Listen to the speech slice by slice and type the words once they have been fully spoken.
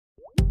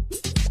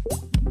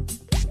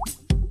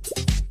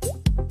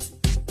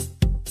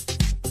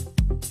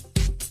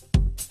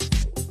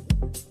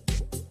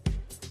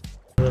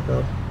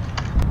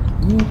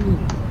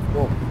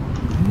Whoa.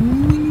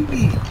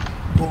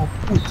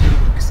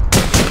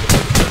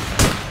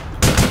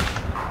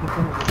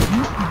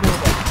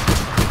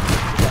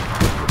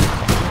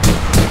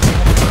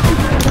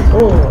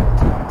 Oh,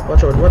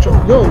 watch out, watch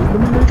out. Yo, let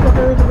me reach my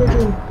character,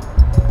 Virgin.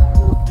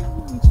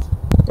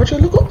 Watch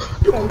out, look up.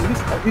 Look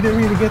up. You didn't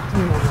really get to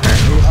me, man.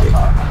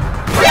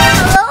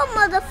 Hello,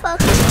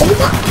 motherfucker. Oh,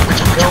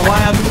 watch out. Yo, why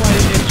am I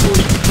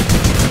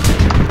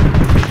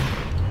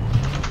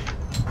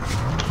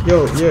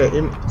Yo,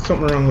 yeah,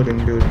 something wrong with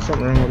him, dude.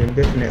 Something wrong with him,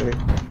 definitely.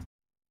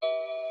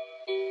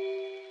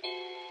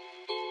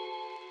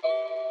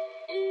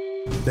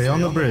 Stay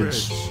on the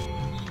bridge.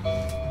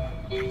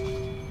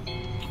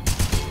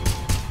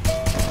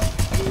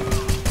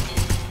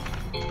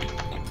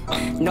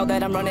 Know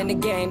that I'm running the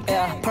game,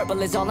 yeah. Purple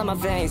is all in my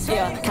veins,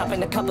 yeah.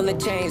 Copping a couple of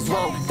chains,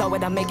 whoa. Throw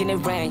it, I'm making it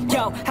rain.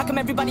 Yo, how come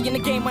everybody in the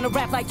game wanna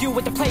rap like you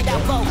with the played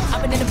out flow?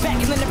 I've been in the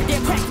back and every day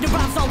cracking the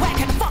rhymes on whack.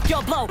 How the fuck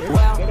y'all blow?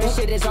 Well, this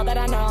shit is all that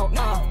I know.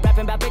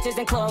 Rapping about bitches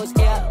and clothes,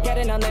 yeah.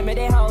 Getting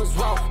unlimited hoes,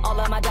 whoa. All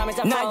of my diamonds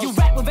are froze. Now you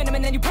rap with venom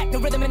and then you pack the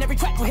rhythm and every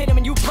track will hit him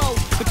and you blow.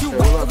 But you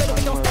whack a little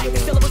bit, don't stack the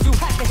syllables. You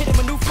have to hit him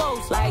with new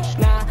flows. Like,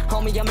 nah,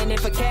 homie, I'm in it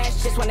for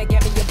cash. Just wanna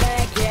get me your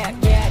bag, yeah,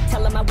 yeah.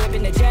 Tell him I'm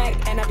whipping the jag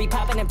and I be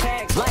popping in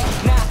packs. Like,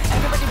 nah,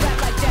 everybody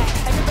rap like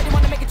that. Everybody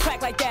wanna make a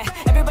track like that.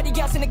 Everybody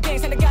else in the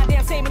game's in the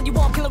goddamn same and you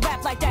won't kill a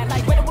rap like that.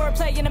 Like, where the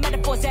wordplay and the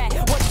metaphors at?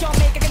 What y'all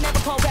make, I can never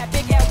call rap.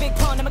 Big L, big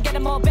pun, I'ma get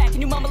them all back.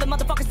 And you mumbling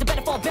motherfuckers, the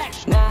better fall back.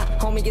 Nah,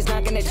 homie, it's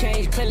not gonna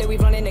change. Clearly we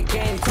running the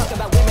game. Talk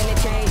about women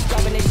and change.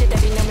 Dropping this shit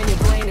that be numbing your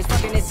brain. It's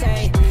fucking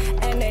insane.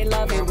 And they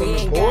love it. We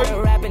ain't gotta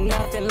rap it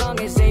nothing. Long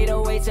as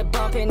 808s are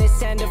bumping,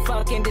 it's end of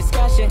fucking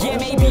discussion. Yeah,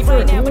 maybe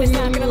right now, but it's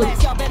not gonna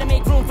last. Y'all better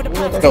make room for the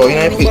profit. Oh,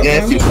 yeah,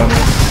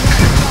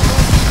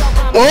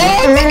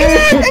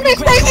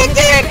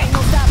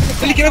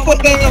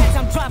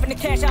 I'm dropping the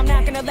cash, I'm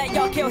not gonna let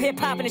y'all kill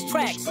hip-hop in his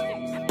tracks.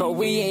 But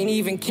we ain't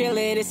even kill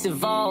it, it's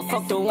evolved.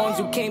 Fuck the ones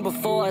who came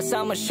before us,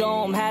 I'ma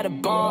show them how to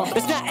ball.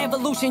 It's not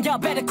evolution, y'all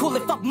better cool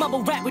it. Fuck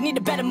mumble rap, we need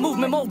a better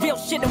movement. More real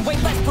shit and way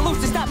less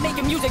pollution. Stop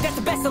making music, that's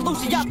the best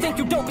solution. Y'all think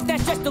you dope, but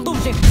that's just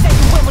illusion. Say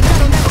you will, but I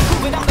don't ever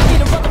prove it. I'ma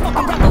need a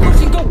motherfucking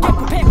revolution. Go get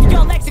prepared for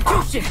y'all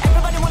execution.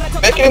 Everybody wanna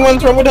talk about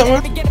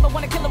it, but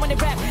wanna kill it when they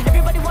rap.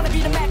 Everybody wanna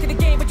be the Mac of the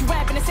game, but you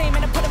rapping the same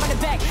and I put them on the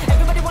back.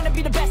 Everybody wanna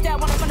be the best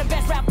out, wanna run the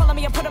best rap. Follow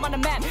me, I put them on the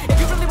map. If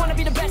you really wanna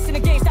be the best in the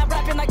game, stop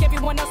rapping like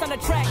everyone else on the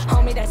track.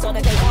 Homie, that's all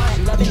that they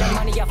want. Loving the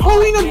money I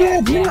only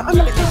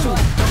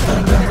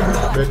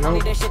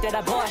that shit that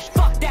I bought.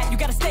 Fuck that, you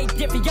gotta stay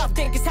different. Y'all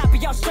think it's happy,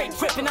 y'all straight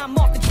tripping. I'm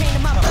off the chain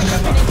and my brain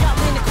spinning.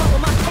 Y'all in the club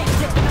with my tape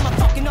dipping. I'm a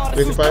fucking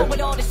artist who's done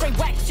with all this straight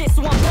whack shit.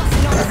 So I'm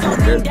busting on this all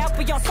leaned out,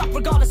 but y'all suck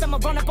regardless. I'ma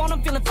run up on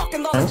them feeling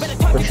fucking lost. Better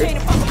tuck your chain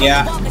and fuck with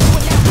yeah.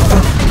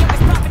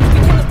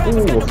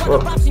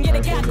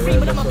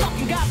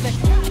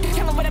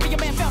 Whatever your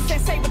man felt,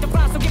 say with the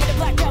rhymes, so give me the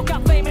black belt.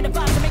 Got flame in the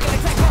vibes, so make it a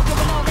track.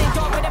 Going all in,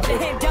 dog, whatever the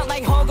hand dealt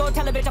like Hogo.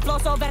 Tell a bitch I flow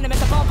so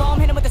venomous. I bomb,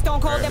 hit him with the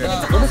stone cold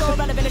evidence. I flow so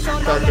relevant, it's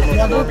shown no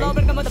relevant. Blow,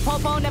 bring him with the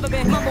pole, never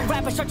been mumble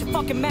rapper. Shut your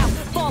fucking mouth,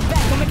 fall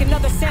back, don't make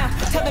another sound.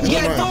 Tell them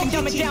yeah, fucking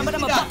dumb it down, but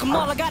I'ma fuck them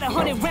all. I got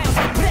 100 rounds.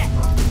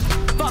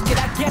 Fuck it,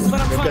 I guess what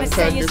I'm trying to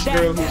say is that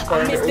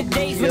I miss the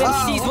days when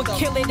MCs would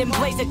kill it and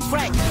blaze a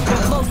track. When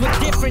flows were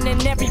different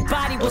and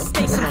everybody would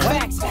state some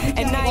facts.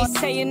 And I ain't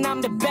saying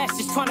I'm the best,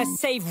 just trying to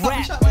save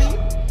rap.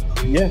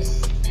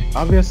 Yes,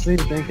 obviously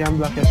they can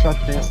block a shot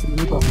test and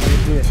look up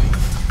right.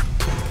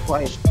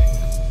 Quiet.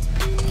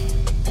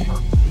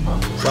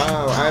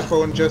 Wow,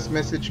 iPhone just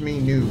messaged me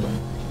new.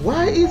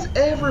 Why is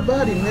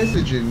everybody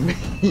messaging me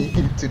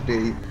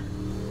today?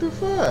 The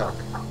fuck?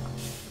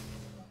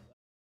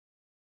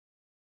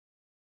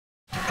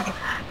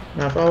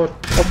 Now forward.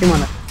 Okay,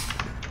 man.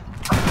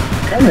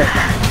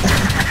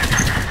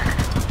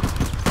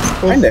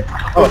 Kinda.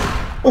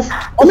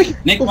 Oh, me.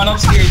 Nick, one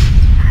upstairs.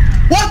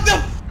 What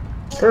the?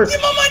 Perk. Give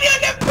my money on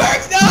them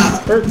perks now!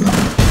 Perk.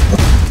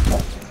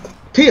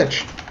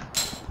 TH.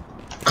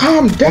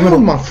 Calm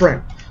down, my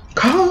friend.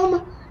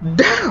 Calm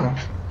down.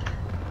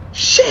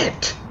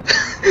 Shit.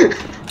 You're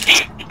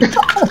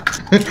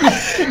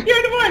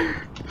the one.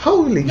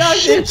 Holy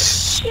shit.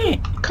 Shit.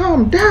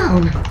 Calm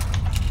down.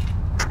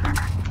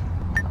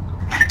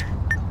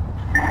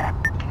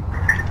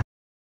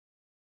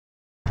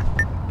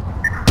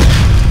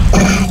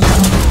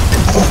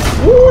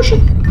 Oh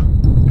shit.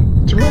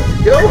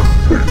 Yo.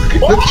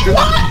 What? Yo.